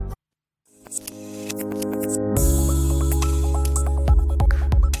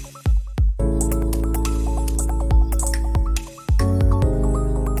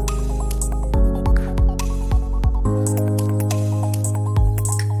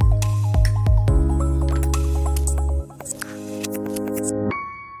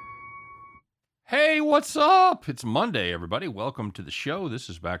what's up? It's Monday, everybody. Welcome to the show. This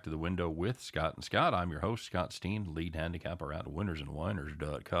is Back to the Window with Scott and Scott. I'm your host, Scott Steen, lead handicapper at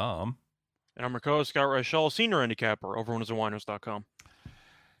winnersandwhiners.com. And I'm your co-host, Scott Reichel, senior handicapper over winnersandwhiners.com.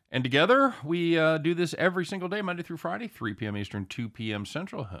 And together, we do this every single day, Monday through Friday, 3 p.m. Eastern, 2 p.m.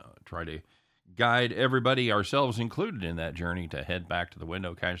 Central. Try to guide everybody, ourselves included, in that journey to head back to the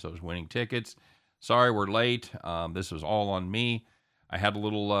window, cash those winning tickets. Sorry we're late. This was all on me. I had a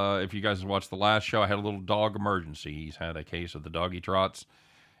little, if you guys watched the last show, I had a little dog emergency. He's had a case of the doggy trots,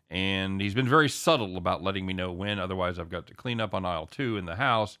 and he's been very subtle about letting me know when. Otherwise, I've got to clean up on aisle 2 in the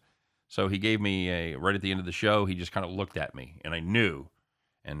house. So he gave me right at the end of the show, he just kind of looked at me, and I knew.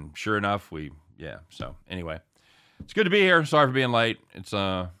 And sure enough, so anyway, it's good to be here. Sorry for being late. It's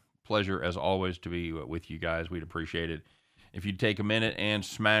a pleasure, as always, to be with you guys. We'd appreciate it if you'd take a minute and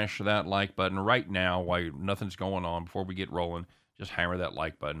smash that like button right now while nothing's going on before we get rolling. Just hammer that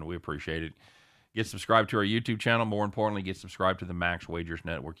like button. We appreciate it. Get subscribed to our YouTube channel. More importantly, get subscribed to the Max Wagers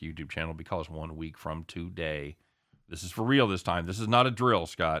Network YouTube channel, because 1 week from today, this is for real this time. This is not a drill,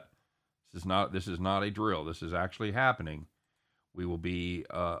 Scott. This is not a drill. This is actually happening. We will be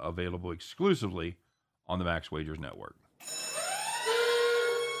available exclusively on the Max Wagers Network.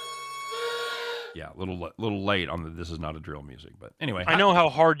 Yeah, a little late on the "This is not a drill" music, but anyway. I know how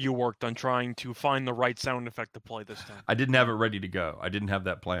hard you worked on trying to find the right sound effect to play this time. I didn't have it ready to go. I didn't have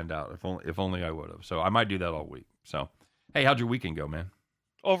that planned out. If only I would have. So I might do that all week. So, hey, how'd your weekend go, man?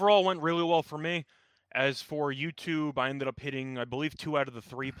 Overall, went really well for me. As for YouTube, I ended up hitting, I believe, 2 out of the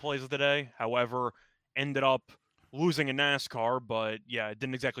 3 plays of the day. However, ended up losing in NASCAR, but yeah, it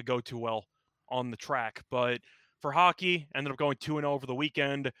didn't exactly go too well on the track. But for hockey, ended up going 2-0 over the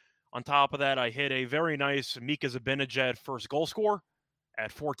weekend. On top of that, I hit a very nice Mika Zibanejad first goal score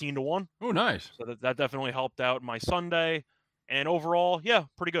at 14-1. Oh, nice. So that definitely helped out my Sunday. And overall, yeah,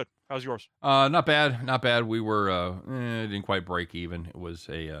 pretty good. How's yours? Not bad. Not bad. We were didn't quite break even. It was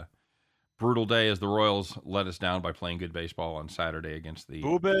a brutal day as the Royals let us down by playing good baseball on Saturday against the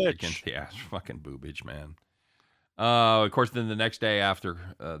fucking Boobage, man. Of course, then the next day after,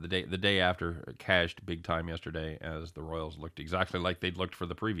 the day after, cashed big time yesterday as the Royals looked exactly like they'd looked for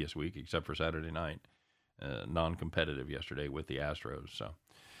the previous week, except for Saturday night, non-competitive yesterday with the Astros. So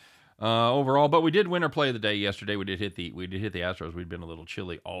overall, but we did win our play of the day yesterday. We did hit the Astros. We'd been a little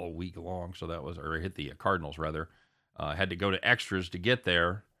chilly all week long, so that was, or hit the Cardinals rather. Had to go to extras to get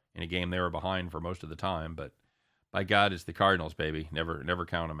there in a game they were behind for most of the time, but by God, it's the Cardinals, baby. Never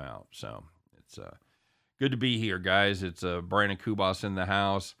count them out. So it's good to be here, guys. It's Brandon Kubas in the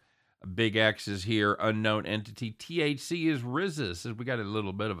house. Big X is here. Unknown Entity. THC is Rizzes. Says we got a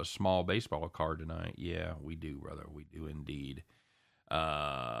little bit of a small baseball card tonight. Yeah, we do, brother. We do indeed.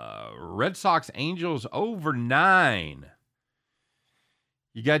 Red Sox Angels over 9.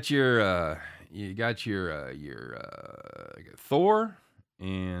 You got your Thor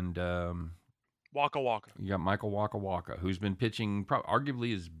and Waka Waka. You got Michael Waka Waka, who's been pitching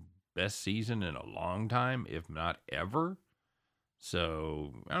arguably his best season in a long time, if not ever.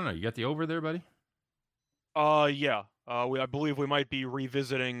 So, I don't know. You got the over there, buddy? Yeah. I believe we might be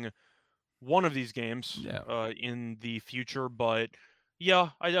revisiting one of these games in the future, but yeah,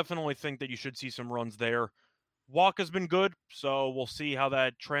 I definitely think that you should see some runs there. Waka's been good, so we'll see how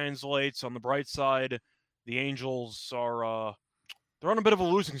that translates. On the bright side, the Angels are they're on a bit of a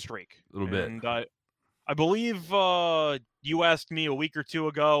losing streak. A little bit. And I believe you asked me a week or two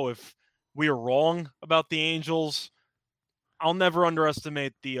ago if we were wrong about the Angels. I'll never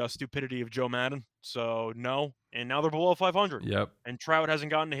underestimate the stupidity of Joe Madden. So, no. And now they're below 500. Yep. And Trout hasn't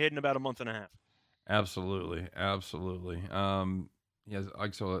gotten a hit in about a month and a half. Absolutely. Yes,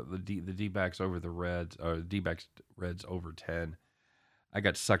 like so the D-backs over the Reds, or D-backs Reds over 10. I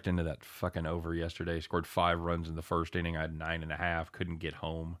got sucked into that fucking over yesterday. Scored 5 runs in the first inning. I had 9.5. Couldn't get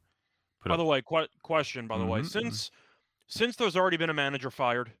home. By the way, question, by the way. Since there's already been a manager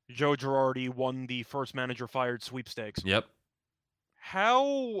fired, Joe Girardi won the first manager fired sweepstakes. Yep.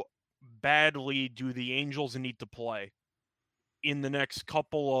 How badly do the Angels need to play in the next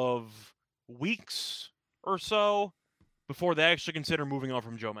couple of weeks or so before they actually consider moving on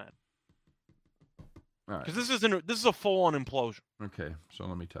from Joe Madden? Because this is a full-on implosion. Okay, so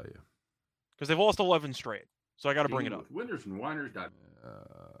let me tell you. Because they've lost 11 straight, so I got to bring it up. Winners and Whiners.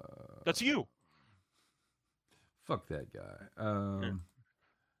 That's you. Fuck that guy.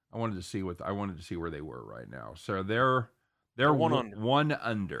 I wanted to see where they were right now. So they're one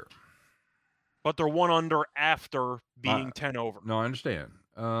under. But they're 1 under after being 10 over. No, I understand.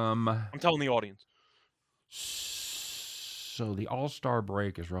 I'm telling the audience. So the All-Star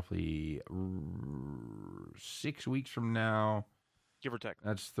break is roughly 6 weeks from now. give or take.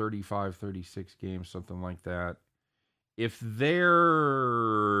 That's 35, 36 games, something like that. If they're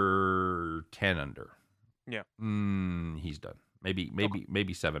 10 under, Yeah. he's done.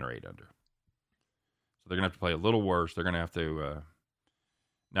 Maybe 7 or 8 under. So they're gonna have to play a little worse. They're gonna have to.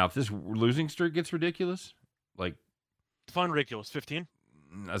 Now, if this losing streak gets ridiculous, like Define ridiculous. 15.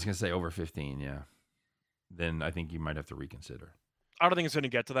 I was gonna say over 15, yeah, then I think you might have to reconsider. I don't think it's going to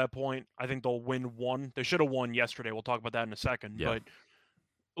get to that point. I think they'll win one. They should have won yesterday. We'll talk about that in a second. Yeah. But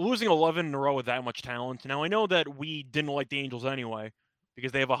losing 11 in a row with that much talent. Now, I know that we didn't like the Angels anyway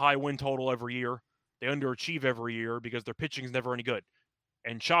because they have a high win total every year. They underachieve every year because their pitching is never any good.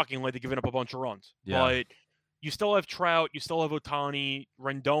 And shockingly, they've given up a bunch of runs. Yeah. But you still have Trout. You still have Ohtani.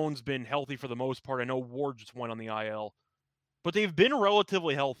 Rendon's been healthy for the most part. I know Ward just went on the IL. But they've been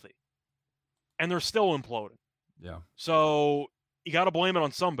relatively healthy. And they're still imploding. Yeah. So you got to blame it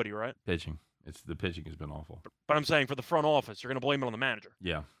on somebody, right? Pitching. The pitching has been awful. But I'm saying for the front office, you're going to blame it on the manager.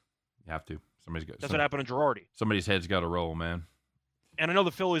 Yeah. You have to. That's what happened to Girardi. Somebody's head's got to roll, man. And I know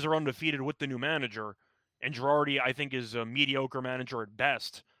the Phillies are undefeated with the new manager. And Girardi, I think, is a mediocre manager at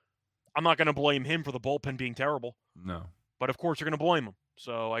best. I'm not going to blame him for the bullpen being terrible. No. But of course, you're going to blame him.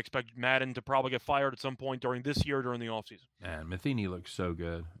 So I expect Madden to probably get fired at some point during this year, during the offseason. Man, Matheny looks so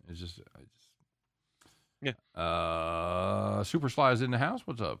good. Yeah. Super Sly is in the house.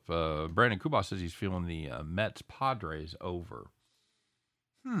 What's up? Brandon Kubas says he's feeling the Mets Padres over.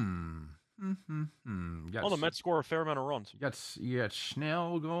 Well, the Mets score a fair amount of runs. You got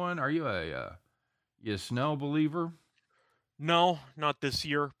Snell going. Are you a Snell believer? No, not this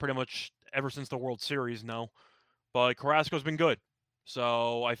year. Pretty much ever since the World Series, no. But Carrasco's been good.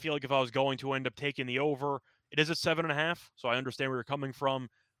 So I feel like if I was going to end up taking the over, it is at 7.5. So I understand where you're coming from.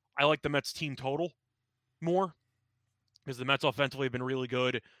 I like the Mets team total more because the Mets offensively have been really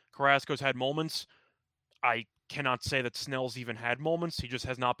good. Carrasco's had moments. I cannot say that Snell's even had moments. He just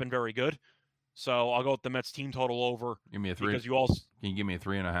has not been very good. So I'll go with the Mets team total over. Give me a 3. Because you also can you give me a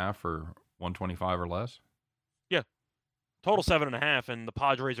 3.5 for 125 or less? Yeah, total 7.5, and the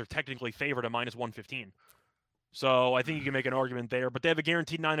Padres are technically favored at -115. So I think you can make an argument there. But they have a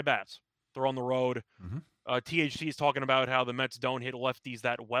guaranteed 9 at bats. They're on the road. Mm-hmm. THC is talking about how the Mets don't hit lefties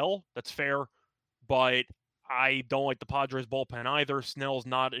that well. That's fair. But I don't like the Padres bullpen either. Snell's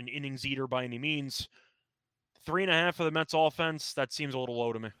not an innings eater by any means. 3.5 for the Mets offense, that seems a little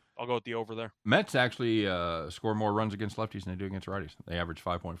low to me. I'll go with the over there. Mets actually score more runs against lefties than they do against righties. They average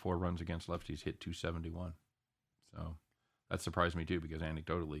 5.4 runs against lefties, hit 271. So that surprised me too because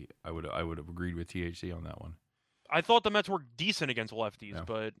anecdotally, I would have agreed with THC on that one. I thought the Mets were decent against lefties,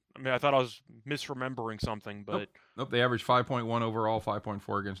 but I mean, I thought I was misremembering something. But nope, they average 5.1 overall,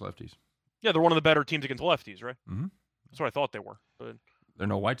 5.4 against lefties. Yeah, they're one of the better teams against lefties, right? Mm-hmm. That's what I thought they were. But they're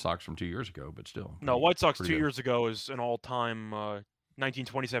no White Sox from 2 years ago, but still. No, White Sox 2 years ago is an all-time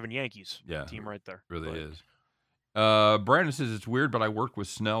 1927 Yankees team right there. Really is. Brandon says it's weird, but I worked with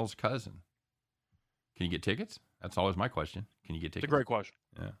Snell's cousin. Can you get tickets? That's always my question. Can you get tickets? It's a great question.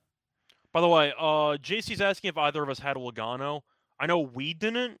 Yeah. By the way, JC's asking if either of us had a Logano. I know we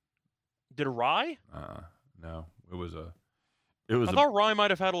didn't. Did Rye? No. I thought Rye might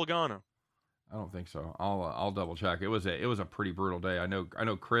have had a Logano. I don't think so. I'll double check. It was a pretty brutal day. I know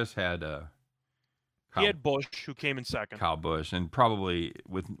Chris had he had Bush, who came in second. Kyle Busch, and probably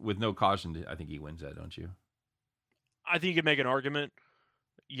with no caution, I think he wins that, don't you? I think you could make an argument.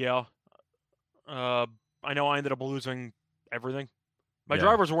 Yeah. I know I ended up losing everything. My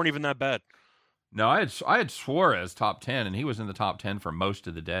drivers weren't even that bad. No, I had Suarez top 10, and he was in the top 10 for most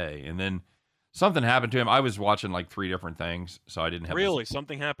of the day. And then something happened to him. I was watching like 3 different things, so I didn't have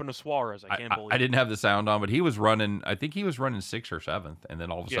something happened to Suarez. I can't believe I didn't have the sound on, but he was running. I think he was running 6th or 7th, and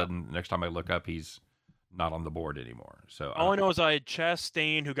then all of a sudden, the next time I look up, he's not on the board anymore. So all I know is I had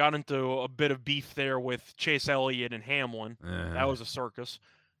Chastain, who got into a bit of beef there with Chase Elliott and Hamlin. That was a circus.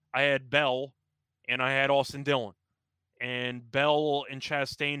 I had Bell, and I had Austin Dillon. And Bell and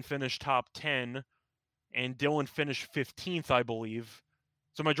Chastain finished top 10, and Dillon finished 15th, I believe.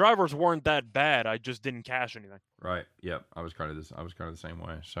 So my drivers weren't that bad. I just didn't cash anything. Right. Yep. I was kind of the same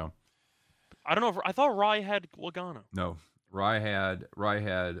way. So I don't know. I thought Rye had Logano. No, Rye had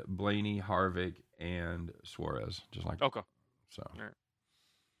Blaney, Harvick, and Suarez, just like okay. So all right.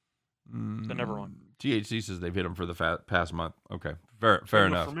 Then never won. THC says they've hit him for the past month. Okay, fair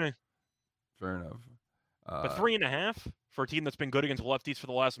enough. For me, fair enough. But 3.5 for a team that's been good against lefties for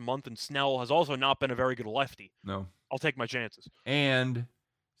the last month, and Snell has also not been a very good lefty. No, I'll take my chances. And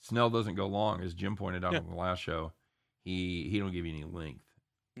Snell doesn't go long, as Jim pointed out on the last show. He don't give you any length.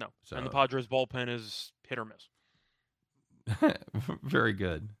 No, so. And the Padres bullpen is hit or miss. Very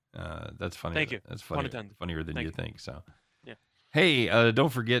good. That's funny. Thank you. That's funny. Funnier than you think. So, yeah. Hey, don't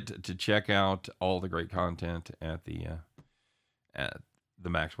forget to check out all the great content at the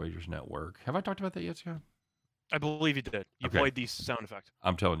Max Wagers Network. Have I talked about that yet, Scott? I believe you did. You Okay. played the sound effect.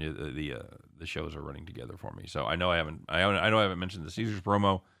 I'm telling you, the shows are running together for me. So I know I haven't mentioned the Caesars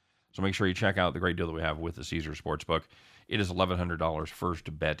promo. So make sure you check out the great deal that we have with the Caesars Sportsbook. It is $1,100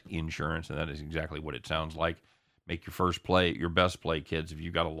 first bet insurance, and that is exactly what it sounds like. Make your first play your best play, kids. If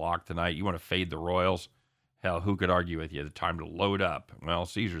you've got a lock tonight, you want to fade the Royals. Hell, who could argue with you? The time to load up. Well,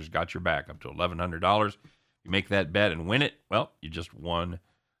 Caesars got your back up to $1,100. You make that bet and win it, well, you just won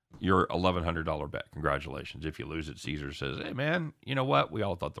your $1,100 bet. Congratulations. If you lose it, Caesar says, hey, man, you know what? We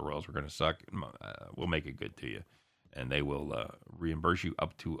all thought the Royals were going to suck. We'll make it good to you. And they will reimburse you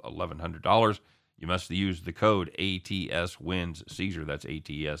up to $1,100. You must use the code ATSWINS Caesar. That's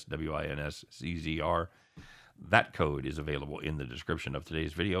ATSWINSCZR. That code is available in the description of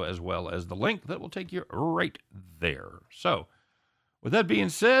today's video, as well as the link that will take you right there. So, with that being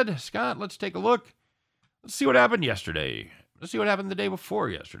said, Scott, let's take a look. Let's see what happened yesterday. Let's see what happened the day before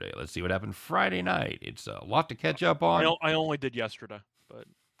yesterday. Let's see what happened Friday night. It's a lot to catch up on. I only did yesterday, but,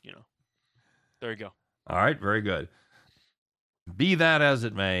 there you go. All right, very good. Be that as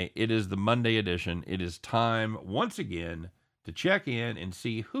it may, it is the Monday edition. It is time, once again, to check in and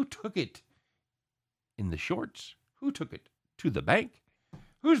see who took it in the shorts, who took it to the bank,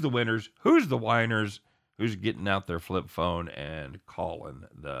 who's the winners, who's the whiners, who's getting out their flip phone and calling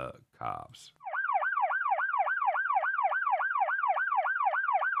the cops.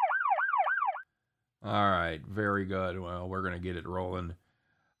 All right, very good. Well, we're going to get it rolling.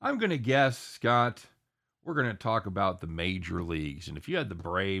 I'm going to guess, Scott, we're going to talk about the major leagues. And if you had the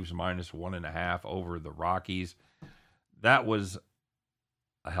Braves -1.5 over the Rockies, that was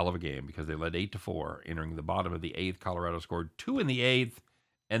a hell of a game because they led 8-4 entering the bottom of the 8th. Colorado scored 2 in the 8th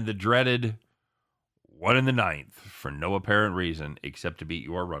and the dreaded 1 in the 9th for no apparent reason except to beat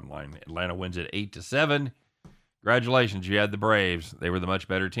your run line. Atlanta wins it 8-7. Congratulations, you had the Braves. They were the much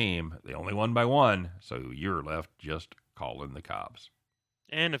better team. They only won by 1, so you're left just calling the cops.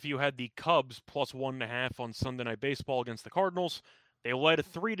 And if you had the Cubs +1.5 on Sunday Night Baseball against the Cardinals, they led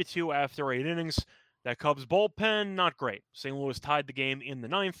 3-2 after 8 innings. That Cubs bullpen, not great. St. Louis tied the game in the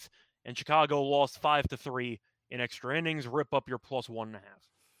 9th, and Chicago lost 5-3 in extra innings. Rip up your +1.5.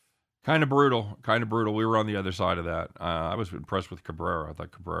 Kind of brutal. We were on the other side of that. I was impressed with Cabrera. I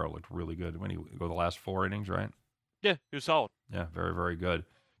thought Cabrera looked really good when he go the last 4 innings, right? Yeah, he was solid. Yeah, very, very good.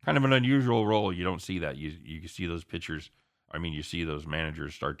 Kind of an unusual role. You don't see that. You see those pitchers. I mean, you see those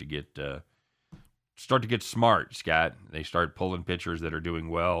managers start to get smart, Scott. They start pulling pitchers that are doing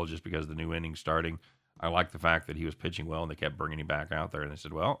well just because the new inning's starting. I like the fact that he was pitching well, and they kept bringing him back out there. And they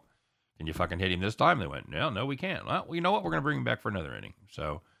said, well, can you fucking hit him this time? They went, no, we can't. Well, you know what? We're going to bring him back for another inning.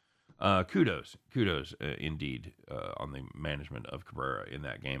 So kudos indeed on the management of Cabrera in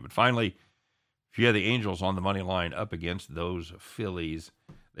that game. But finally, if you had the Angels on the money line up against those Phillies,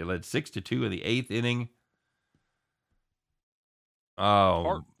 they led 6-2 in the 8th inning.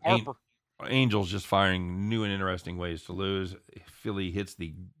 Oh, Harper. Angels just finding new and interesting ways to lose. Philly hits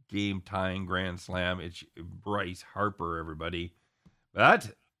the game-tying grand slam. It's Bryce Harper, everybody.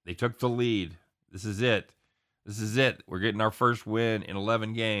 But they took the lead. This is it. We're getting our first win in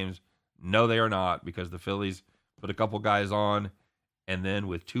 11 games. No, they are not, because the Phillies put a couple guys on, and then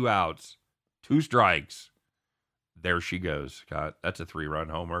with 2 outs, 2 strikes, there she goes, Scott. That's a 3-run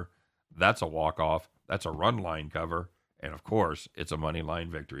homer. That's a walk-off. That's a run line cover. And, of course, it's a money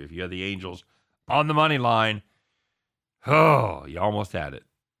line victory. If you had the Angels on the money line, oh, you almost had it.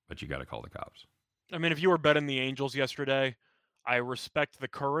 But you got to call the cops. I mean, if you were betting the Angels yesterday, I respect the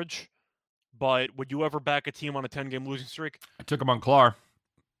courage. But would you ever back a team on a 10-game losing streak? I took them on Clar.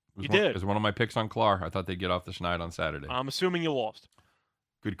 You did? It was one of my picks on Clar. I thought they'd get off the schneid on Saturday. I'm assuming you lost.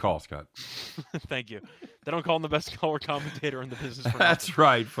 Good call, Scott. Thank you. They don't call him the best color commentator in the business for That's nothing.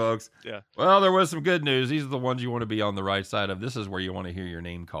 right, folks. Yeah. Well, there was some good news. These are the ones you want to be on the right side of. This is where you want to hear your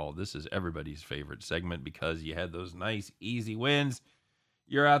name called. This is everybody's favorite segment because you had those nice, easy wins.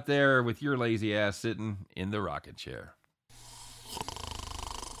 You're out there with your lazy ass sitting in the rocket chair.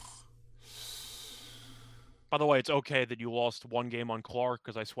 By the way, it's okay that you lost 1 game on Clark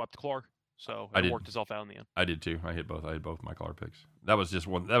because I swept Clark. So it worked itself out in the end. I did too. I hit both. I had both my Clar picks. That was just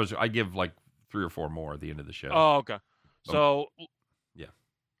one. I give like 3 or 4 more at the end of the show. Oh, okay. So yeah,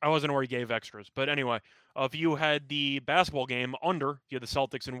 I wasn't where he gave extras. But anyway, if you had the basketball game under, you had the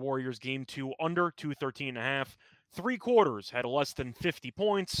Celtics and Warriors game 2 under 213.5. 3 quarters had less than 50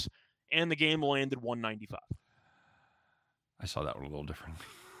 points, and the game landed 195. I saw that one a little different.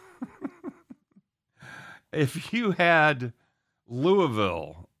 If you had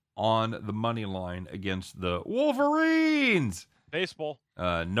Louisville on the money line against the Wolverines, Baseball.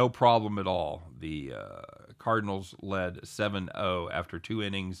 No problem at all. The Cardinals led 7-0 after 2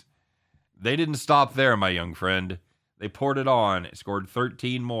 innings. They didn't stop there, my young friend. They poured it on, scored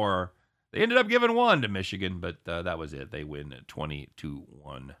 13 more. They ended up giving 1 to Michigan, but that was it. They win at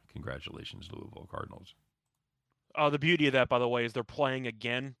 20-1. Congratulations, Louisville Cardinals. The beauty of that, by the way, is they're playing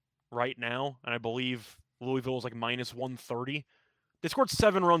again right now, and I believe Louisville is like minus 130. They scored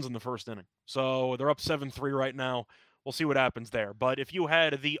 7 runs in the first inning, so they're up 7-3 right now. We'll see what happens there. But if you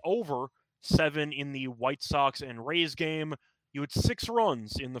had the over 7 in the White Sox and Rays game, you had 6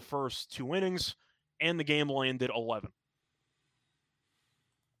 runs in the first 2 innings, and the game landed 11.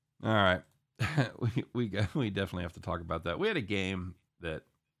 All right. we definitely have to talk about that. We had a game that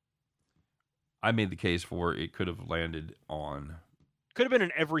I made the case for. It could have landed on. Could have been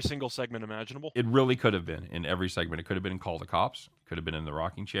in every single segment imaginable. It really could have been in every segment. It could have been in Call the Cops. Could have been in the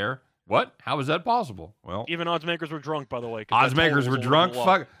rocking chair. What? How is that possible? Well, even odds makers were drunk, by the way. Odds makers were drunk.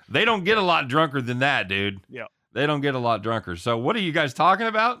 Fuck, they don't get a lot drunker than that, dude. Yeah, they don't get a lot drunker. So, what are you guys talking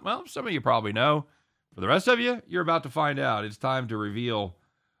about? Well, some of you probably know. For the rest of you, you're about to find out. It's time to reveal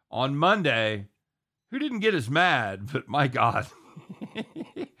on Monday who didn't get as mad, but my God,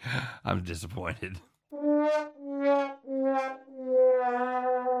 I'm disappointed.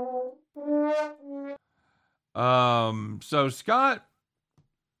 So Scott,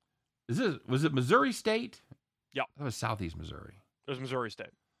 was it Missouri State? Yeah. That was Southeast Missouri. It was Missouri State.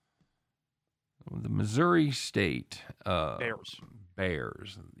 The Missouri State Bears.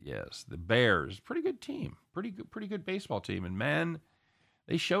 Yes, the Bears. Pretty good team. Pretty good baseball team. And man,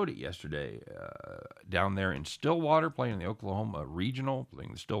 they showed it yesterday down there in Stillwater, playing in the Oklahoma Regional,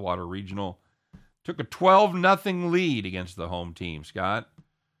 playing the Stillwater Regional. Took a 12-0 lead against the home team, Scott.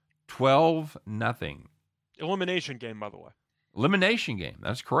 12-0. Elimination game, by the way. Elimination game.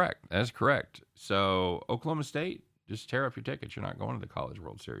 That's correct. So Oklahoma State, just tear up your tickets. You're not going to the College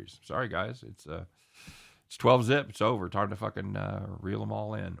World Series. Sorry, guys. It's 12-zip. It's over. Time to fucking reel them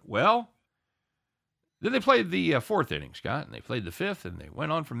all in. Well, then they played the 4th inning, Scott, and they played the 5th, and they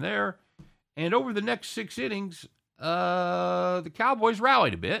went on from there. And over the next 6 innings, the Cowboys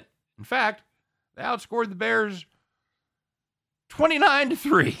rallied a bit. In fact, they outscored the Bears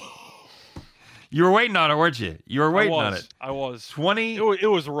 29-3. You were waiting on it, weren't you? You were waiting on it. I was. 20. It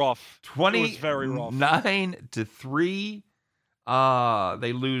was rough. 20. It was very rough. 9-3.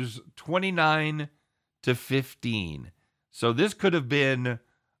 They lose 29-15. So this could have been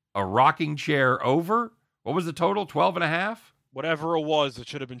a rocking chair over. What was the total? 12.5. Whatever it was, it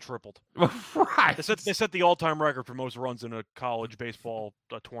should have been tripled. Right. They set the all-time record for most runs in a college baseball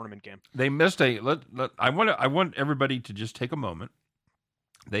tournament game. They missed I want everybody to just take a moment.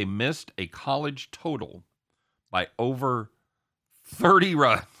 They missed a college total by over 30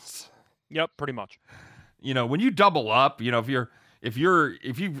 runs. Yep, pretty much. You know, when you double up, if you've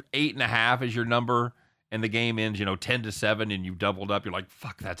 8.5 as your number and the game ends, 10-7 and you doubled up, you're like,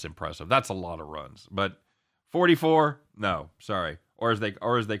 fuck, that's impressive. That's a lot of runs. But 44, no, sorry. Or as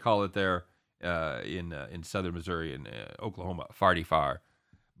they call it there in southern Missouri and Oklahoma, farty far.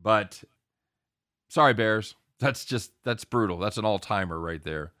 But sorry, Bears. That's brutal. That's an all-timer right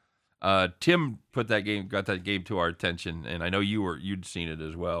there. Tim got that game to our attention, and I know you'd seen it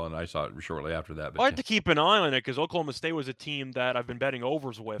as well, and I saw it shortly after that. But I had to keep an eye on it because Oklahoma State was a team that I've been betting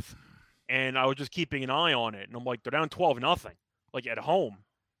overs with, and I was just keeping an eye on it. And I'm like, they're down 12-0, like at home,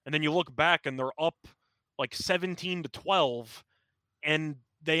 and then you look back and they're up like 17-12, and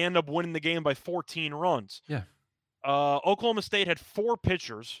they end up winning the game by 14 runs. Yeah. Oklahoma State had 4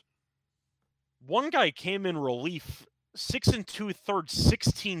 pitchers. One guy came in relief, 6 2/3,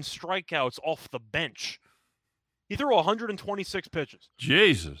 16 strikeouts off the bench. He threw 126 pitches.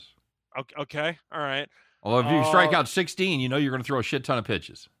 Jesus. Okay, all right. Well, if you strike out 16, you're going to throw a shit ton of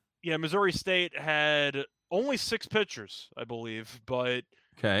pitches. Yeah, Missouri State had only 6 pitchers, I believe, but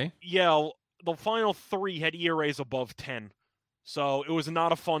okay. Yeah, the final 3 had ERAs above 10. So it was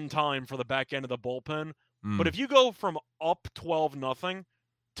not a fun time for the back end of the bullpen. But if you go from up 12-0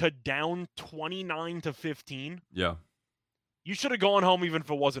 to down 29-15, yeah, you should have gone home even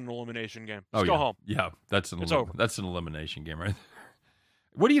if it wasn't an elimination game. Just go home. Yeah, that's it's over. That's an elimination game right there.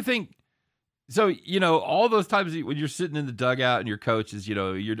 What do you think? So, all those times when you're sitting in the dugout and your coach is, you're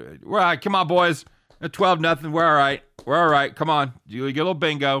all right, come on, boys. 12-0. We're all right. Come on. You get a little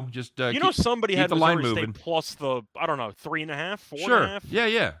bingo. Just somebody had the Missouri line moving. State plus the, 3.5, 4.5. Sure.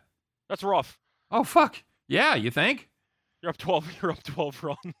 Yeah. That's rough. Oh, fuck. Yeah, you think? You're up 12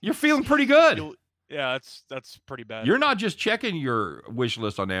 runs. You're feeling pretty good. Yeah, that's pretty bad. You're not just checking your wish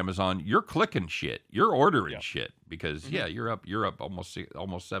list on Amazon. You're clicking shit. You're ordering Yeah. shit because you're up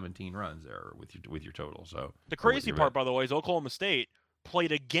almost 17 runs there with your total. So The or with crazy your part, bet. by the way, is Oklahoma State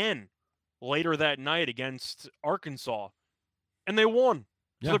played again later that night against Arkansas, and they won.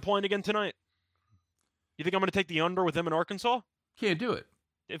 So Yeah. they're playing again tonight. You think I'm going to take the under with them in Arkansas? Can't do it.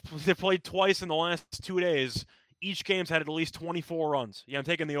 They've played twice in the last 2 days. Each game's had at least 24 runs. Yeah, I'm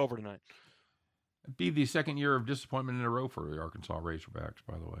taking the over tonight. It'd be the second year of disappointment in a row for the Arkansas Razorbacks,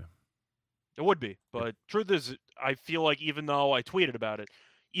 by the way. It would be, but truth is, I feel like even though I tweeted about it,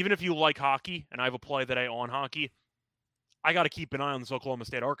 even if you like hockey, and I have a play that I own hockey, I got to keep an eye on this Oklahoma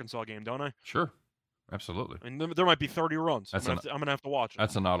State-Arkansas game, don't I? Sure. Absolutely. And there might be 30 runs. I'm gonna have to watch it.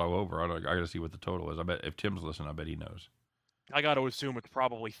 That's an auto over. I got to see what the total is. I bet if Tim's listening, I bet he knows. I got to assume it's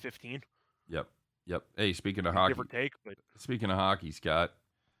probably 15. Yep. Hey, speaking of Give hockey, or take, but speaking of hockey, Scott,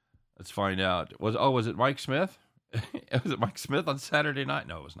 let's find out. Was it Mike Smith? Was it Mike Smith on Saturday night?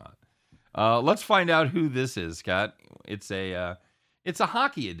 No, it was not. Let's find out who this is, Scott. It's a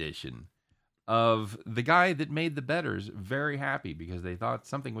hockey edition of the guy that made the bettors very happy because they thought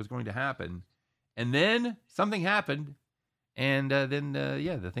something was going to happen, and then something happened, and then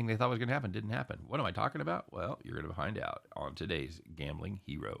the thing they thought was going to happen didn't happen. What am I talking about? Well, you're going to find out on today's Gambling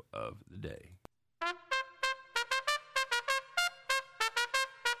Hero of the Day.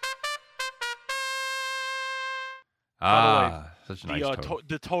 Such a nice total.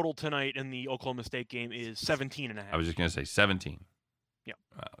 The total tonight in the Oklahoma State game is 17.5. I was just going to say 17. Yeah.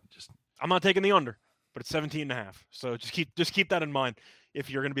 Just I'm not taking the under, but it's 17.5. So just keep that in mind if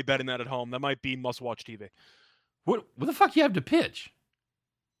you're going to be betting that at home. That might be must-watch TV. what the fuck you have to pitch?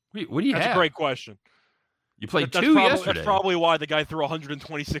 What do you have? That's a great question. You played That's two probably, yesterday. That's probably why the guy threw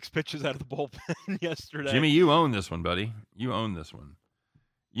 126 pitches out of the bullpen yesterday. Jimmy, you own this one, buddy. You own this one.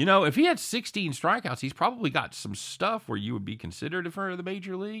 You know, if he had 16 strikeouts, he's probably got some stuff where you would be considered for the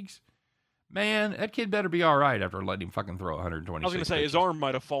major leagues. Man, that kid better be all right after letting him fucking throw 126. I was going to say his arm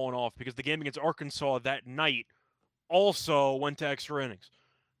might have fallen off because the game against Arkansas that night also went to extra innings.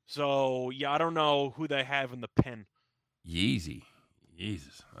 So, yeah, I don't know who they have in the pen. Yeezy.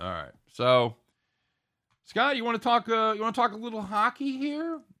 Jesus. All right. So, Scott, you want to talk a little hockey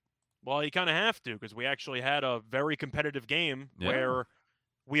here? Well, you kind of have to because we actually had a very competitive game where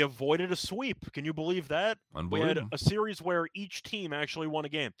we avoided a sweep. Can you believe that? We had a series where each team actually won a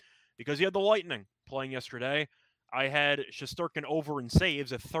game because you had the Lightning playing yesterday. I had Shesterkin over in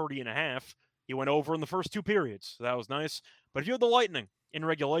saves at 30.5. He went over in the first 2 periods, so that was nice. But if you had the Lightning in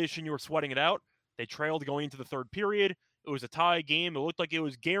regulation, you were sweating it out. They trailed going into the 3rd period. It was a tie game. It looked like it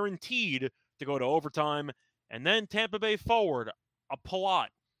was guaranteed to go to overtime. And then Tampa Bay forward, a Palat,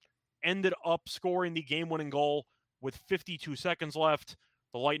 ended up scoring the game-winning goal with 52 seconds left.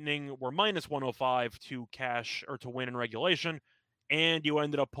 The Lightning were minus 105 to cash or to win in regulation, and you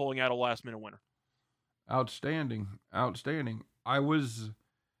ended up pulling out a last-minute winner. Outstanding. Are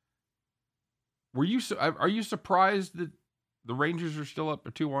you surprised that the Rangers are still up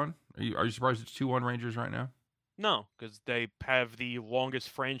at 2-1? Are you surprised it's 2-1 Rangers right now? No, because they have the longest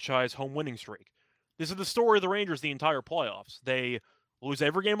franchise home winning streak. This is the story of the Rangers the entire playoffs. They lose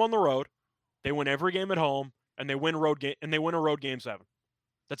every game on the road, they win every game at home, and they win a road game 7.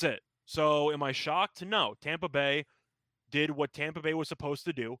 That's it. So am I shocked? No. Tampa Bay did what Tampa Bay was supposed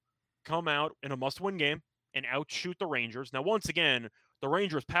to do, come out in a must-win game and outshoot the Rangers. Now, once again, the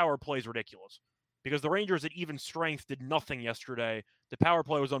Rangers' power play is ridiculous because the Rangers at even strength did nothing yesterday. The power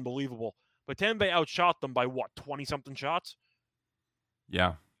play was unbelievable. But Tampa Bay outshot them by, 20-something shots?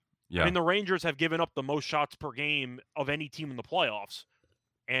 Yeah. I mean, the Rangers have given up the most shots per game of any team in the playoffs,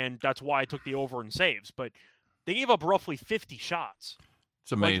 and that's why I took the over in saves. But they gave up roughly 50 shots.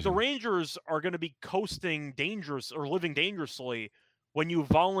 It's amazing. Like, the Rangers are going to be coasting dangerous or living dangerously when you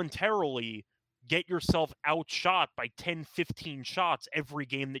voluntarily get yourself outshot by 10, 15 shots every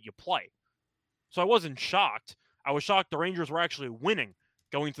game that you play. So I wasn't shocked. I was shocked the Rangers were actually winning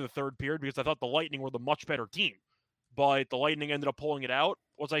going to the 3rd period because I thought the Lightning were the much better team. But the Lightning ended up pulling it out.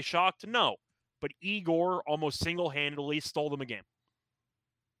 Was I shocked? No. But Igor almost single-handedly stole them a game.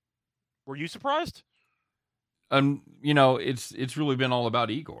 Were you surprised? It's really been all about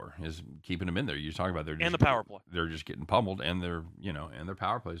Igor is keeping him in there. You're talking about and the power play. They're just getting pummeled, and their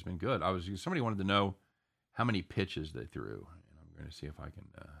power play has been good. Somebody wanted to know how many pitches they threw, and I'm going to see if I can.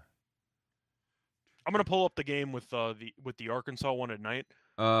 I'm going to pull up the game with the Arkansas one at night.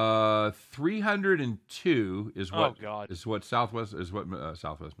 302 is what. Oh God. Is what Southwest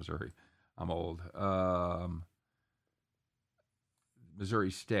Missouri. I'm old.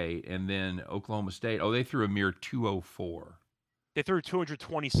 Missouri State, and then Oklahoma State. Oh, they threw a mere 204. They threw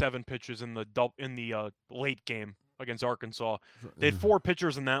 227 pitches in the late game against Arkansas. They had 4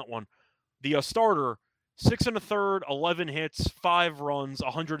 pitchers in that one. The starter, 6 1/3, 11 hits, 5 runs,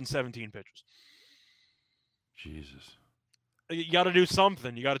 117 pitches. Jesus. You got to do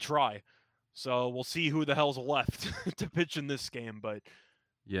something. You got to try. So we'll see who the hell's left to pitch in this game, but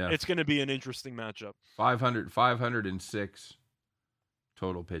yeah, it's going to be an interesting matchup. 506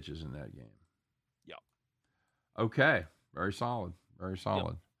 total pitches in that game. Yeah. Okay. Very solid. Very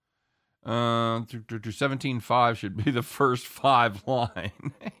solid. Yep. 17-5 should be the first 5 line.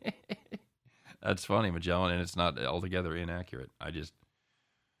 That's funny, Magellan, and it's not altogether inaccurate.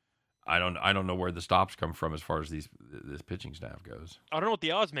 I don't know where the stops come from as far as this pitching staff goes. I don't know what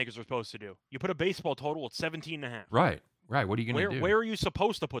the odds makers are supposed to do. You put a baseball total at 17.5. Right. What are you going to do? Where are you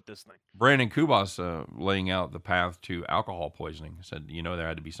supposed to put this thing? Brandon Kubas, laying out the path to alcohol poisoning, said, there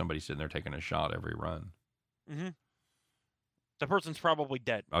had to be somebody sitting there taking a shot every run. Mm-hmm. The person's probably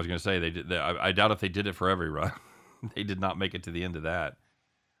dead. I was going to say, I doubt if they did it for every run. They did not make it to the end of that.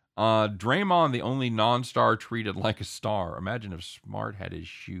 Draymond, the only non-star treated like a star. Imagine if Smart had his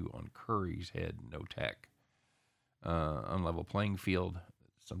shoe on Curry's head, no tech. Unlevel playing field,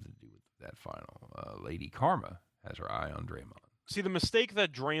 something to do with that final. Lady Karma has her eye on Draymond. See, the mistake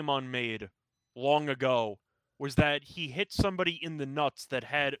that Draymond made long ago was that he hit somebody in the nuts that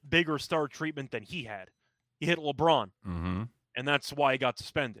had bigger star treatment than he had. He hit LeBron, and that's why he got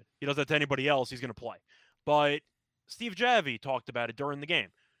suspended. He does that to anybody else, he's going to play. But Steve Javie talked about it during the game.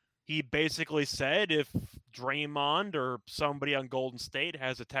 He basically said if Draymond or somebody on Golden State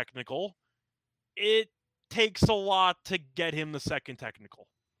has a technical, it takes a lot to get him the second technical.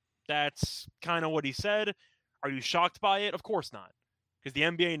 That's kind of what he said. Are you shocked by it? Of course not. Because the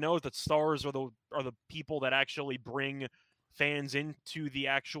NBA knows that stars are the people that actually bring fans into the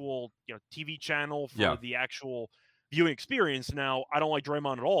actual TV channel for the actual viewing experience. Now, I don't like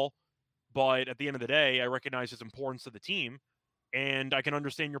Draymond at all, but at the end of the day, I recognize his importance to the team. And I can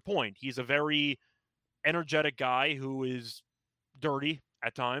understand your point. He's a very energetic guy who is dirty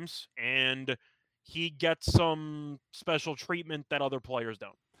at times, and he gets some special treatment that other players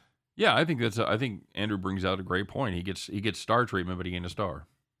don't. Yeah, I think Andrew brings out a great point. He gets star treatment, but he ain't a star.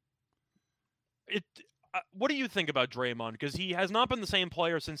 What do you think about Draymond? Because he has not been the same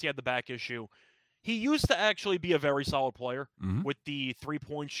player since he had the back issue. He used to actually be a very solid player with the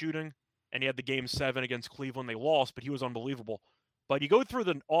 3-point shooting, and he had the Game 7 against Cleveland. They lost, but he was unbelievable. But you go through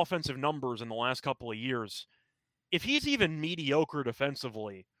the offensive numbers in the last couple of years, if he's even mediocre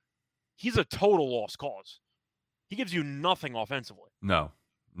defensively, he's a total lost cause. He gives you nothing offensively. No,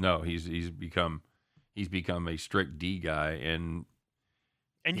 he's become a strict D guy, and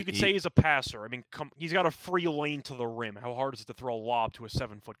you could say he's a passer. I mean, he's got a free lane to the rim. How hard is it to throw a lob to a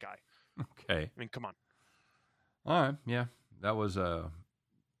 7-foot guy? Okay. I mean, come on. All right, yeah, that was I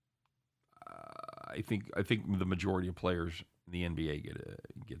think the majority of players in the NBA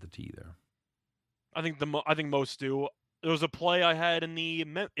get the T there. I think most do. There was a play I had in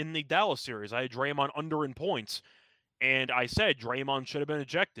the Dallas series. I had Draymond under in points, and I said Draymond should have been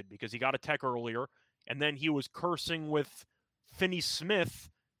ejected because he got a tech earlier, and then he was cursing with Finney-Smith,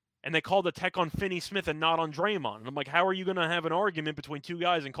 and they called the tech on Finney-Smith and not on Draymond. And I'm like, how are you going to have an argument between two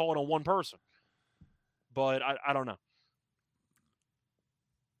guys and call it on one person? But I don't know.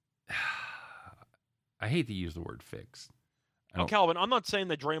 I hate to use the word fix. Now, Calvin, I'm not saying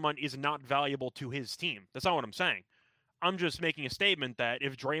that Draymond is not valuable to his team. That's not what I'm saying. I'm just making a statement that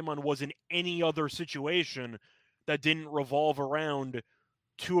if Draymond was in any other situation that didn't revolve around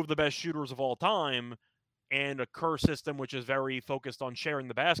two of the best shooters of all time and a Kerr system which is very focused on sharing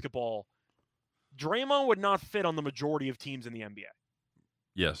the basketball, Draymond would not fit on the majority of teams in the NBA.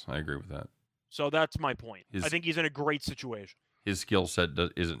 Yes, I agree with that. So that's my point. I think he's in a great situation. His skill set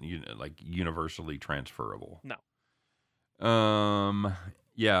isn't universally transferable. No.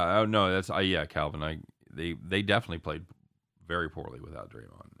 Yeah. Oh no. Yeah, Calvin. They definitely played very poorly without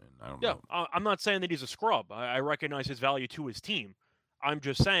Draymond. And I don't know. I'm not saying that he's a scrub. I recognize his value to his team. I'm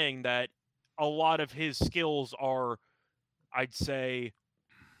just saying that a lot of his skills are, I'd say,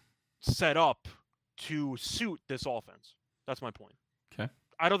 set up to suit this offense. That's my point. Okay.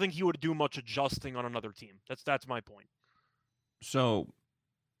 I don't think he would do much adjusting on another team. That's my point. So,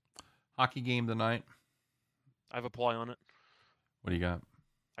 hockey game tonight. I have a play on it. What do you got?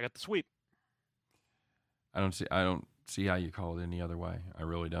 I got the sweep. I don't see how you call it any other way. I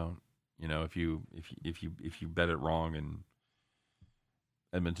really don't. If you bet it wrong and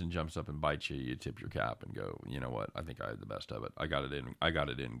Edmonton jumps up and bites you, you tip your cap and go, you know what? I think I had the best of it. I got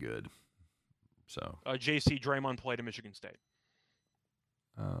it in good. So JC Draymond played at Michigan State.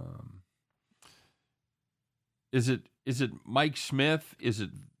 Is it Mike Smith? Is it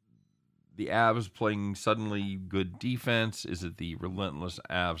the Avs playing suddenly good defense? Is it the relentless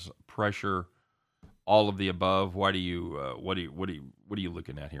Avs pressure? All of the above. Why do you what are you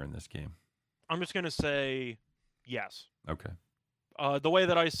looking at here in this game? I'm just going to say yes. Okay. The way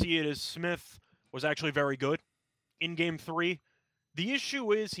that I see it is Smith was actually very good in Game 3. The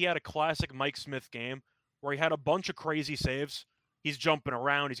issue is he had a classic Mike Smith game where he had a bunch of crazy saves. He's jumping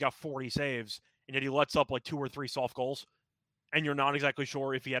around. He's got 40 saves, and yet he lets up like 2 or 3 soft goals. And you're not exactly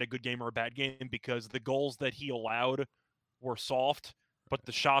sure if he had a good game or a bad game because the goals that he allowed were soft, but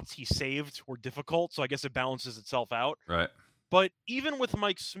the shots he saved were difficult. So I guess it balances itself out. Right. But even with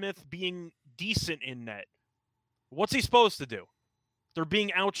Mike Smith being decent in net, what's he supposed to do? They're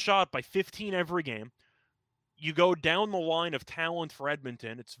being outshot by 15 every game. You go down the line of talent for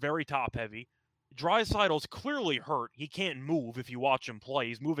Edmonton. It's very top-heavy. Draisaitl's clearly hurt. He can't move if you watch him play.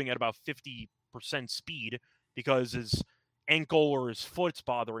 He's moving at about 50% speed because his ankle or his foot's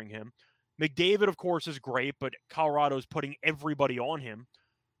bothering him. McDavid, of course, is great, but Colorado's putting everybody on him.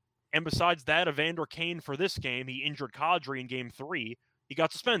 And besides that, Evander Kane for this game, he injured Kadri in Game 3. He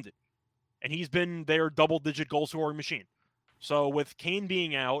got suspended. And he's been their double-digit goal-scoring machine. So with Kane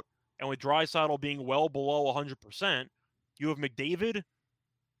being out, and with Draisaitl being well below 100%, you have McDavid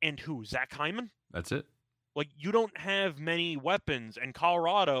and who? Zach Hyman? That's it. Like, you don't have many weapons, and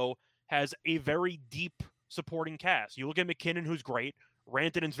Colorado has a very deep supporting cast. You look at McKinnon, who's great.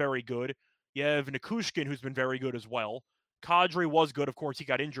 Rantanen's very good. You have Nikushkin, who's been very good as well. Kadri was good. Of course, he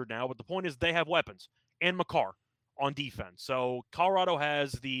got injured now, but the point is they have weapons. And Makar on defense. So Colorado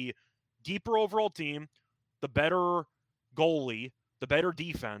has the deeper overall team, the better goalie, the better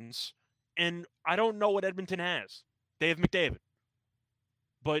defense, and I don't know what Edmonton has. They have McDavid.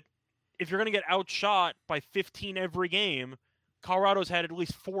 But if you're going to get outshot by 15 every game, Colorado's had at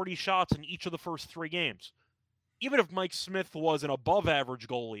least 40 shots in each of the first 3 games. Even if Mike Smith was an above-average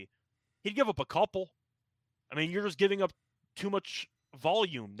goalie, he'd give up a couple. I mean, you're just giving up too much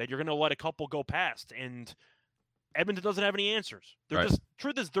volume that you're going to let a couple go past, and Edmonton doesn't have any answers.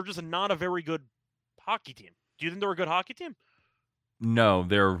 Truth is, they're just not a very good hockey team. Do you think they're a good hockey team? No,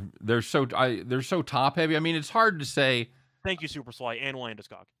 they're so top heavy. I mean, it's hard to say. Thank you, Super Sly and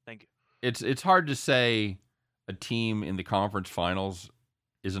Landeskog. Thank you. It's hard to say a team in the conference finals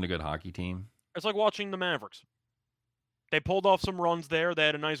isn't a good hockey team. It's like watching the Mavericks. They pulled off some runs there. They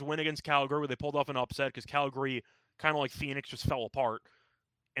had a nice win against Calgary where they pulled off an upset because Calgary, kind of like Phoenix, just fell apart.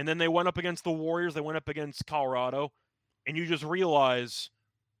 And then they went up against the Warriors. They went up against Colorado. And you just realize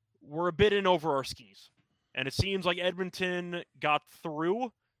we're a bit in over our skis. And it seems like Edmonton got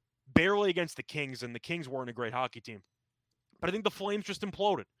through barely against the Kings, and the Kings weren't a great hockey team. But I think the Flames just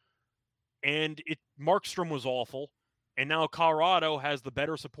imploded. And Markstrom was awful. And now Colorado has the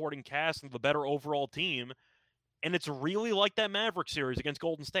better supporting cast and the better overall team. And it's really like that Maverick series against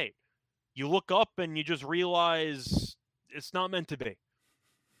Golden State. You look up and you just realize it's not meant to be.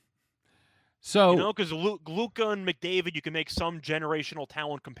 So, because Luka and McDavid, you can make some generational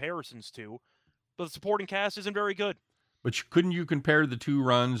talent comparisons to, but the supporting cast isn't very good. But couldn't you compare the 2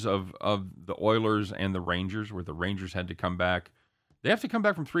 runs of the Oilers and the Rangers, where the Rangers had to come back? They have to come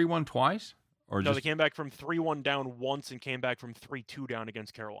back from 3-1 twice? No, they came back from 3-1 down once and came back from 3-2 down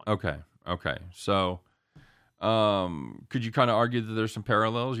against Carolina. Okay. So, could you kind of argue that there's some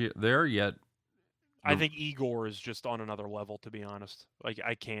parallels there yet? I think Igor is just on another level, to be honest. Like,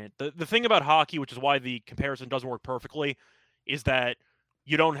 I can't. The thing about hockey, which is why the comparison doesn't work perfectly, is that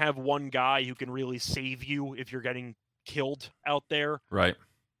you don't have one guy who can really save you if you're getting killed out there. Right.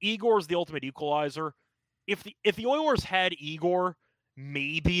 Igor's the ultimate equalizer. If the Oilers had Igor,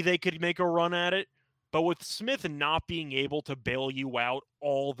 maybe they could make a run at it. But with Smith not being able to bail you out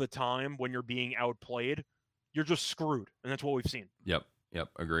all the time when you're being outplayed, you're just screwed. And that's what we've seen. Yep.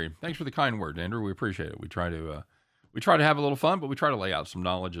 Agreed. Thanks for the kind word, Andrew. We appreciate it. We try to have a little fun, but we try to lay out some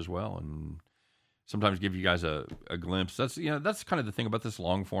knowledge as well, and sometimes give you guys a glimpse. That's kind of the thing about this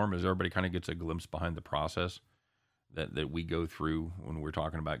long form is everybody kind of gets a glimpse behind the process that we go through when we're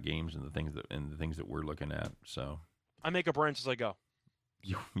talking about games and the things that we're looking at. So I make up rants as I go.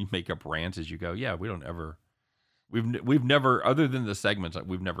 You make up rants as you go. Yeah, we've never, other than the segments,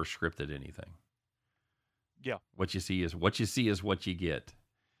 we've never scripted anything. Yeah. What you see is what you get.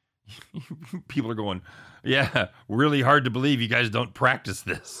 People are going, yeah, really hard to believe you guys don't practice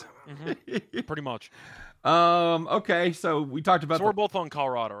this. Mm-hmm. Pretty much. Okay, so we talked about. So we're both on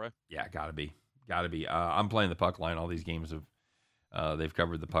Colorado, right? Yeah, gotta be. I'm playing the puck line. All these games they've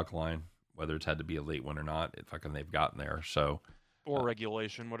covered the puck line, whether it's had to be a late one or not. They've gotten there. So. Or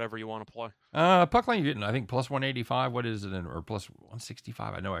regulation, whatever you want to play. Puck line, you getting, I think, plus 185. What is it? Or plus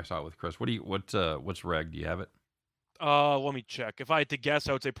 165? I know I saw it with Chris. What's reg? Do you have it? Let me check. If I had to guess,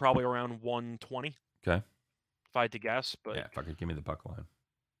 I would say probably around 120. Okay. If I had to guess, but Yeah, fucking give me the puck line.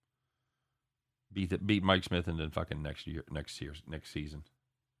 Beat Mike Smith and then fucking next season.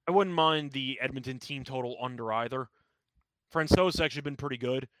 I wouldn't mind the Edmonton team total under either. Francouz's actually been pretty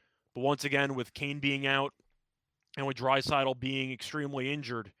good, but once again, with Kane being out and with Draisaitl being extremely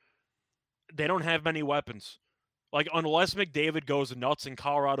injured, they don't have many weapons. Like, unless McDavid goes nuts and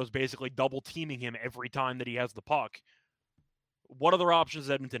Colorado's basically double teaming him every time that he has the puck, what other options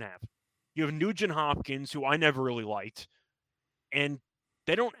does Edmonton have? You have Nugent Hopkins, who I never really liked, and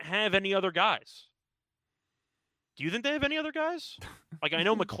they don't have any other guys. Do you think they have any other guys? Like, I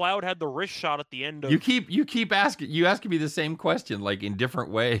know McLeod had the wrist shot at the end of... You keep asking me the same question, like, in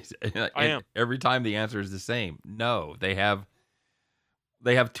different ways. I am. Every time the answer is the same. No, they have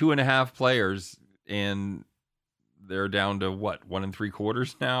 2.5 players, and they're down to what, 1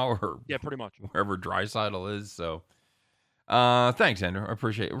 3/4 now, or yeah, pretty much wherever Draisaitl is. So, thanks, Andrew. I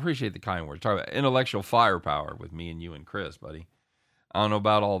appreciate the kind words. Talk about intellectual firepower with me and you and Chris, buddy. I don't know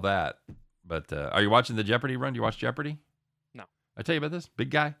about all that, but are you watching the Jeopardy run? Do you watch Jeopardy? No. I tell you about this big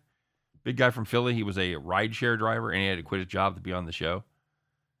guy from Philly. He was a rideshare driver, and he had to quit his job to be on the show.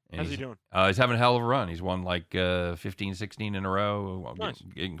 And how's he doing? He's having a hell of a run. He's won like 15, 16 in a row, nice.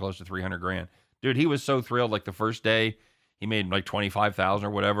 getting close to $300,000. Dude, he was so thrilled. Like the first day, he made like 25,000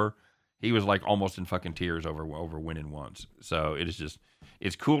 or whatever. He was like almost in fucking tears over winning once. So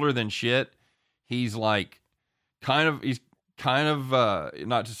it's cooler than shit. He's like kind of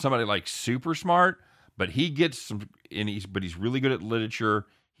not just somebody like super smart, but he gets some, and he's really good at literature.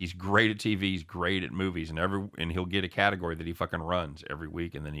 He's great at TV. He's great at movies, and he'll get a category that he fucking runs every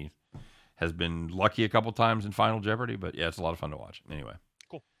week. And then he has been lucky a couple times in Final Jeopardy. But yeah, it's a lot of fun to watch. Anyway,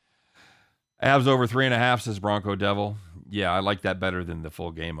 cool. Avs over 3.5, says Bronco Devil. Yeah, I like that better than the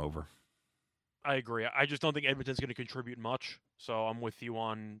full game over. I agree. I just don't think Edmonton's going to contribute much. So I'm with you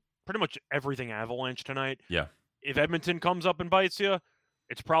on pretty much everything Avalanche tonight. Yeah. If Edmonton comes up and bites you,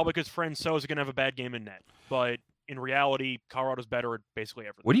 it's probably because Francouz is going to have a bad game in net. But in reality, Colorado's better at basically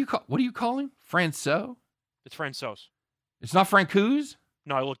everything. What do you call him? Francouz? It's Francouz. It's not Francouz?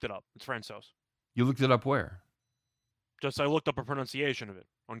 No, I looked it up. It's Francouz. You looked it up where? I looked up a pronunciation of it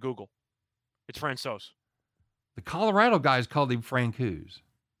on Google. It's Francouz. The Colorado guys called him Francouz.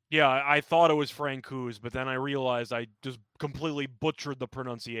 Yeah, I thought it was Francouz, but then I realized I just completely butchered the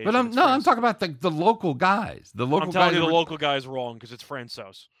pronunciation. But I'm talking about the local guys. I'm telling you, the local guy's wrong because it's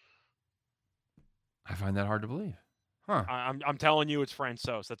Francouz. I find that hard to believe. Huh? I'm telling you, it's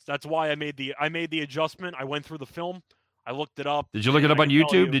Francouz. That's why I made the adjustment. I went through the film. I looked it up. Did you look it up on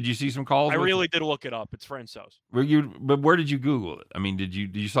YouTube? Did you see some calls? I really did look it up. It's Francouz. But where did you Google it? I mean, did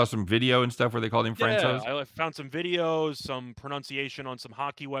you saw some video and stuff where they called him Francouz? Yeah, I found some videos, some pronunciation on some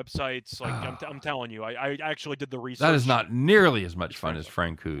hockey websites. Like I'm telling you, I actually did the research. That is not nearly as much fun as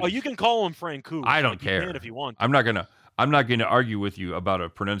Francouz. Oh, you can call him Francouz. I don't care. You can if you want. I'm not gonna argue with you about a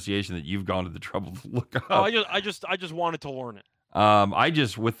pronunciation that you've gone to the trouble to look up. Oh, I just wanted to learn it. I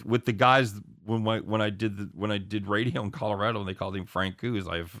just with the guys when I did radio in Colorado and they called him Francouz,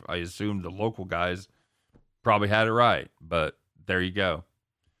 I assumed the local guys probably had it right, but there you go.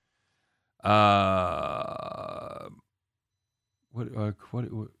 What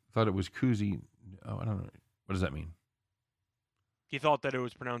thought it was Kuzi? Oh, I don't know. What does that mean? He thought that it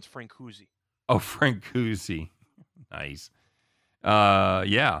was pronounced Francuzzi. Oh, Francuzzi. Nice.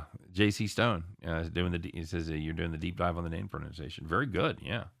 Yeah, JC Stone he says you're doing the deep dive on the name pronunciation. Very good.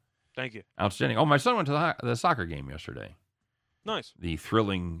 Yeah, thank you. Outstanding. Oh, my son went to the soccer game yesterday. Nice. The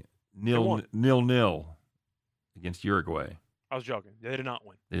thrilling 0-0 against Uruguay. I was joking. They did not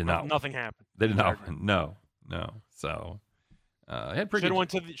win. They did not. Nothing happened. They did not win. No. So, had pretty.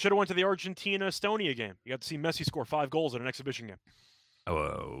 Should have went to the Argentina-Estonia game. You got to see Messi score 5 goals at an exhibition game.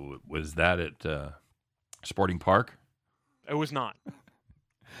 Oh, was that at Sporting Park? It was not.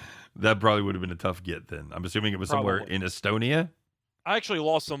 That probably would have been a tough get then. I'm assuming it was somewhere in Estonia. I actually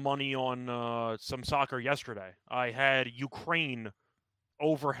lost some money on some soccer yesterday. I had Ukraine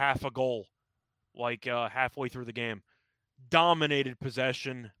over half a goal, like halfway through the game. Dominated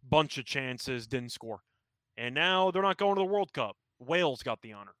possession, bunch of chances, didn't score. And now they're not going to the World Cup. Wales got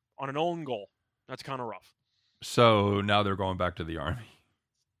the honor on an own goal. That's kind of rough. So now they're going back to the Army.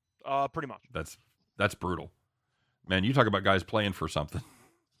 Pretty much. That's brutal. Man, you talk about guys playing for something.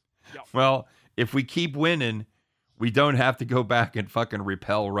 Yep. Well, if we keep winning, we don't have to go back and fucking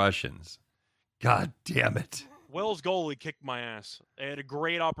repel Russians. God damn it. Wales goalie kicked my ass. They had a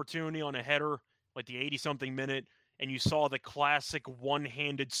great opportunity on a header, like the 80-something minute, and you saw the classic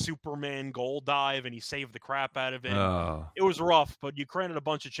one-handed Superman goal dive, and he saved the crap out of it. Oh. It was rough, but Ukraine had a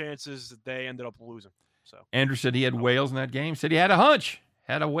bunch of chances that they ended up losing. So Andrew said he had whales in that game. Said he had a hunch.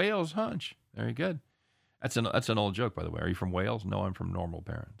 Had a Wales hunch. Very good. That's an old joke, by the way. Are you from Wales? No, I'm from normal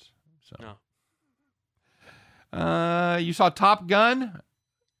parents. So. no. You saw Top Gun?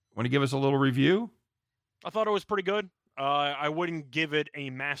 Want to give us a little review? I thought it was pretty good. I wouldn't give it a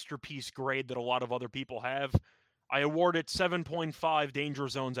masterpiece grade that a lot of other people have. I award it 7.5 danger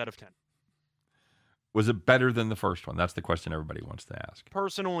zones out of 10. Was it better than the first one? That's the question everybody wants to ask.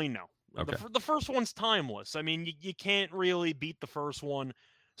 Personally, no. Okay. The first one's timeless. I mean, you can't really beat the first one.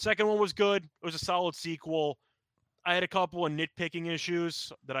 Second one was good. It was a solid sequel. I had a couple of nitpicking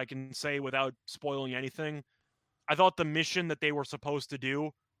issues that I can say without spoiling anything. I thought the mission that they were supposed to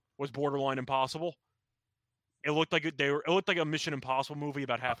do was borderline impossible. It looked like it looked like a Mission Impossible movie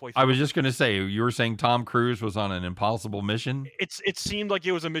about halfway through. I was just going to say, you were saying Tom Cruise was on an impossible mission? It seemed like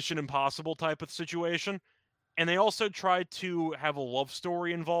it was a Mission Impossible type of situation. And they also tried to have a love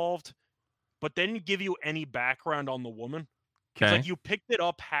story involved, but they didn't give you any background on the woman. Okay. It's like you picked it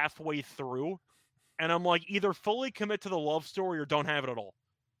up halfway through, and I'm like, either fully commit to the love story or don't have it at all.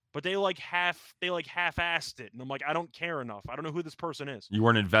 But they half-assed it, and I'm like, I don't care enough. I don't know who this person is. You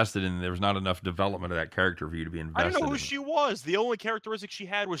weren't invested in. There was not enough development of that character for you to be invested. I don't know who in she was. The only characteristic she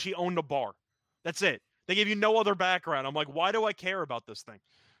had was she owned a bar. That's it. They gave you no other background. I'm like, why do I care about this thing?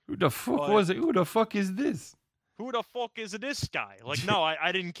 Who the fuck was it? Who the fuck is this? Who the fuck is this guy? Like, no,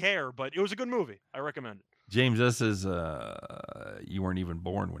 I didn't care, but it was a good movie. I recommend it. James, this is you weren't even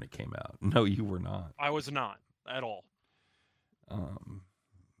born when it came out. No, you were not. I was not at all.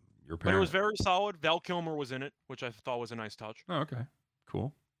 Your parents. But it was very solid. Val Kilmer was in it, which I thought was a nice touch. Oh, okay.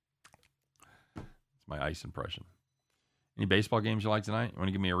 Cool. That's my ice impression. Any baseball games you like tonight? You want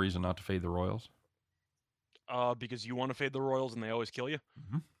to give me a reason not to fade the Royals? Because you want to fade the Royals and they always kill you.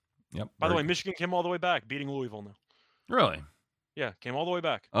 Mm-hmm. Yep. By the way, Michigan came all the way back, beating Louisville now. Really? Yeah, came all the way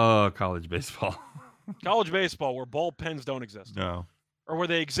back. College baseball. College baseball, where bullpens don't exist. No. Or where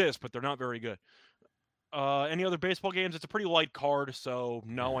they exist, but they're not very good. Any other baseball games? It's a pretty light card, so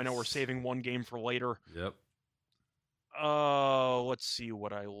no, I know we're saving one game for later. Yep. Let's see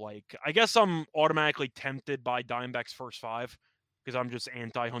what I like. I guess I'm automatically tempted by Diamondbacks' first five because I'm just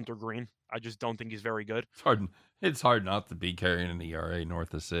anti-Hunter Green. I just don't think he's very good. It's hard not to be carrying an ERA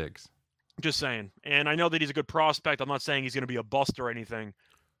north of 6. Just saying. And I know that he's a good prospect. I'm not saying he's going to be a bust or anything.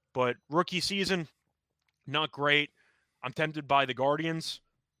 But rookie season, not great. I'm tempted by the Guardians.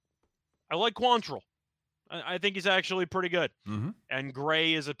 I like Quantrill. I think he's actually pretty good. Mm-hmm. And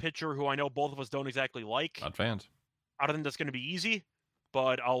Gray is a pitcher who I know both of us don't exactly like. Not fans. I don't think that's going to be easy,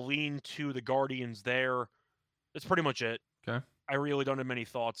 but I'll lean to the Guardians there. That's pretty much it. Okay. I really don't have many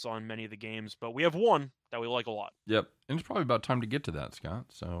thoughts on many of the games, but we have one that we like a lot. Yep. And it's probably about time to get to that, Scott.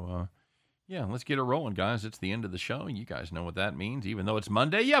 So, yeah, let's get it rolling, guys. It's the end of the show. You guys know what that means. Even though it's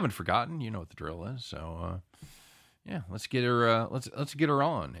Monday, you haven't forgotten. You know what the drill is. So, yeah, let's get her. Let's get her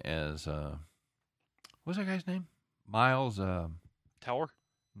on. As what's that guy's name? Miles. Teller?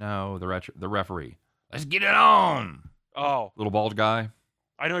 No, the referee. Let's get it on. Oh, Little bald guy.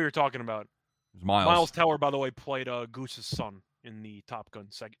 I know who you're talking about. It's Miles. Miles Teller, by the way, played Goose's son in the Top Gun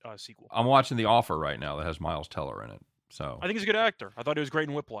sequel. I'm watching The Offer right now that has Miles Teller in it. So I think he's a good actor. I thought he was great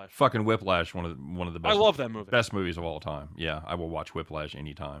in Whiplash. fucking Whiplash, one of the best. I love that movie. Best movies of all time. Yeah, I will watch Whiplash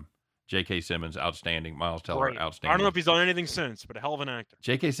anytime. J.K. Simmons, outstanding. Miles Teller, Great. outstanding. I don't know if he's done anything since, but a hell of an actor.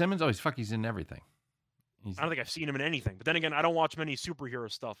 J.K. Simmons, he's in everything. I don't think I've seen him in anything. But then again, I don't watch many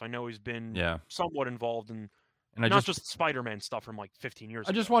superhero stuff. I know he's been somewhat involved in not just Spider-Man stuff from like 15 years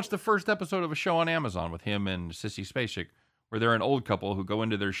ago. I just watched the first episode of a show on Amazon with him and Sissy Spacek, where they're an old couple who go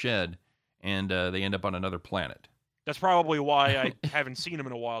into their shed and they end up on another planet. That's probably why I haven't seen him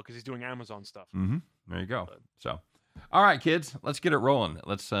in a while, because he's doing Amazon stuff. Mm-hmm. There you go. So, all right, kids, let's get it rolling.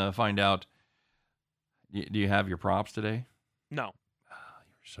 Let's find out. Do you have your props today? No.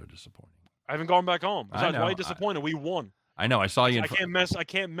 You're so disappointing. I haven't gone back home. Besides, why are you disappointed? disappointed? We won. I know. I saw you. I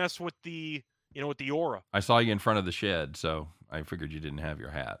can't mess with the with the aura. I saw you in front of the shed, so I figured you didn't have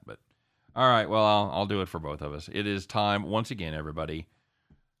your hat. But all right, well, I'll do it for both of us. It is time once again, everybody.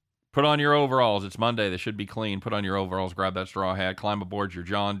 Put on your overalls. It's Monday. They should be clean. Put on your overalls. Grab that straw hat. Climb aboard your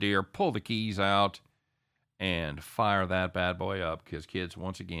John Deere. Pull the keys out, and fire that bad boy up. Because kids,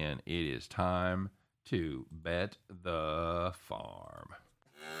 once again, it is time to bet the farm.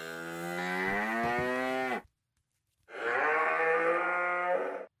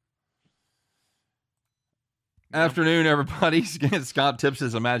 Afternoon, everybody. Scott tips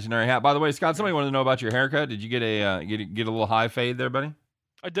his imaginary hat. By the way, Scott, somebody wanted to know about your haircut. Did you get a get a little high fade there, buddy?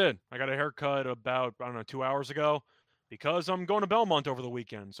 I did. I got a haircut about 2 hours ago because I'm going to Belmont over the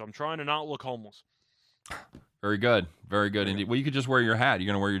weekend, so I'm trying to not look homeless. Very good, very good indeed. Well, you could just wear your hat. You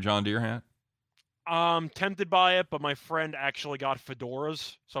gonna wear your John Deere hat? I'm tempted by it, but my friend actually got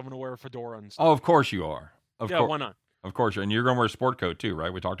fedoras, so I'm going to wear a fedora instead. Oh, of course you are. Yeah, why not? Of course. And you're going to wear a sport coat too,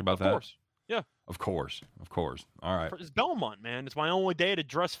 right? We talked about Of that? course. Yeah. Of course. All right. It's Belmont, man. It's my only day to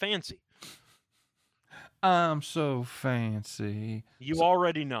dress fancy. I'm so fancy. You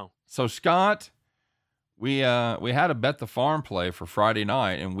already know. So Scott, we had a Bet the Farm play for Friday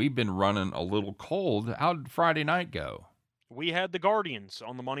night, and we've been running a little cold. How did Friday night go? We had the Guardians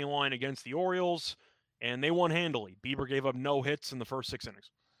on the money line against the Orioles, and they won handily. Bieber gave up no hits in the first 6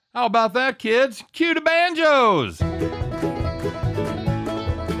 innings. How about that, kids? Cue the banjos.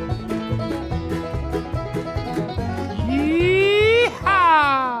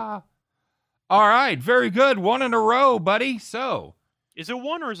 Yeehaw! All right, very good. 1 in a row, buddy. So, is it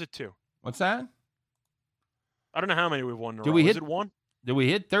 1 or is it 2? What's that? I don't know how many we've won in a Did row. we Is hit it 1? Did we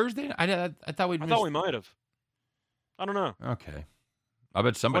hit Thursday? I thought we'd I missed. thought we might have. I don't know. Okay. I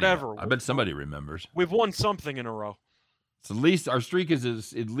bet somebody. Whatever. I bet somebody remembers. We've won something in a row. So at least our streak is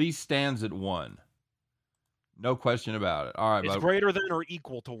at least stands at 1. No question about it. All right, It's bud. greater than or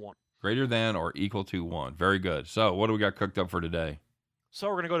equal to 1. Greater than or equal to 1. Very good. So what do we got cooked up for today? So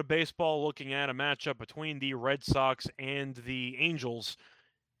we're going to go to baseball, looking at a matchup between the Red Sox and the Angels.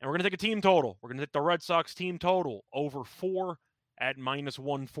 And we're going to take a team total. We're going to take the Red Sox team total over 4 at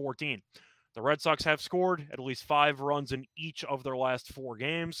 -114. The Red Sox have scored at least 5 runs in each of their last 4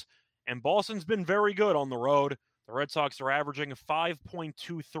 games. And Boston's been very good on the road. The Red Sox are averaging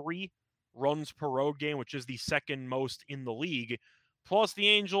 5.23 runs per road game, which is the second most in the league. Plus, the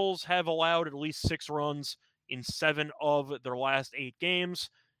Angels have allowed at least 6 runs in 7 of their last 8 games.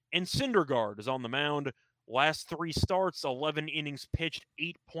 And Syndergaard is on the mound. Last 3 starts, 11 innings pitched,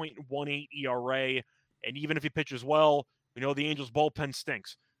 8.18 ERA. And even if he pitches well, we know the Angels' bullpen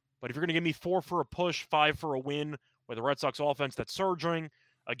stinks. But if you're going to give me 4 for a push, 5 for a win with a Red Sox offense that's surging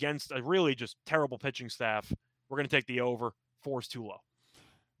against a really just terrible pitching staff, we're going to take the over. 4's too low.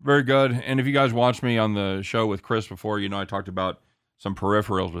 Very good. And if you guys watched me on the show with Chris before, you know I talked about some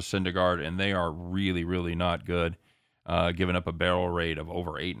peripherals with Syndergaard, and they are really, really not good. Giving up a barrel rate of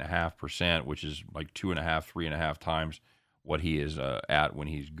over 8.5%, which is like 2.5, 3.5 times what he is at when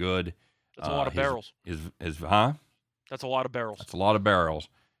he's good. That's a lot of barrels. That's a lot of barrels. That's a lot of barrels.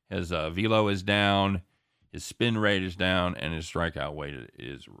 His velo is down, his spin rate is down, and his strikeout weight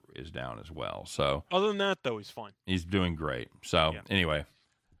is down as well. So other than that, though, he's fine. He's doing great. So anyway,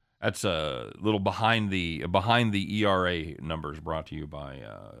 that's a little behind the ERA numbers brought to you by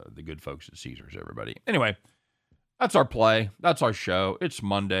the good folks at Caesars. Everybody. Anyway, that's our play. That's our show. It's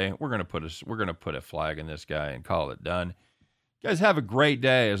Monday. We're gonna put a flag in this guy and call it done. You guys have a great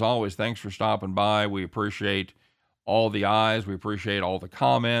day. As always, thanks for stopping by. We appreciate all the eyes. We appreciate all the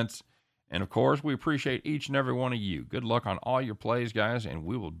comments. And, of course, we appreciate each and every one of you. Good luck on all your plays, guys, and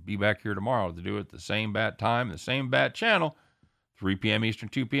we will be back here tomorrow to do it the same bat time, the same bat channel, 3 p.m. Eastern,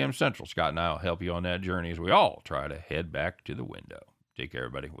 2 p.m. Central. Scott and I will help you on that journey as we all try to head back to the window. Take care,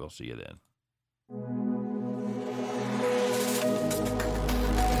 everybody. We'll see you then.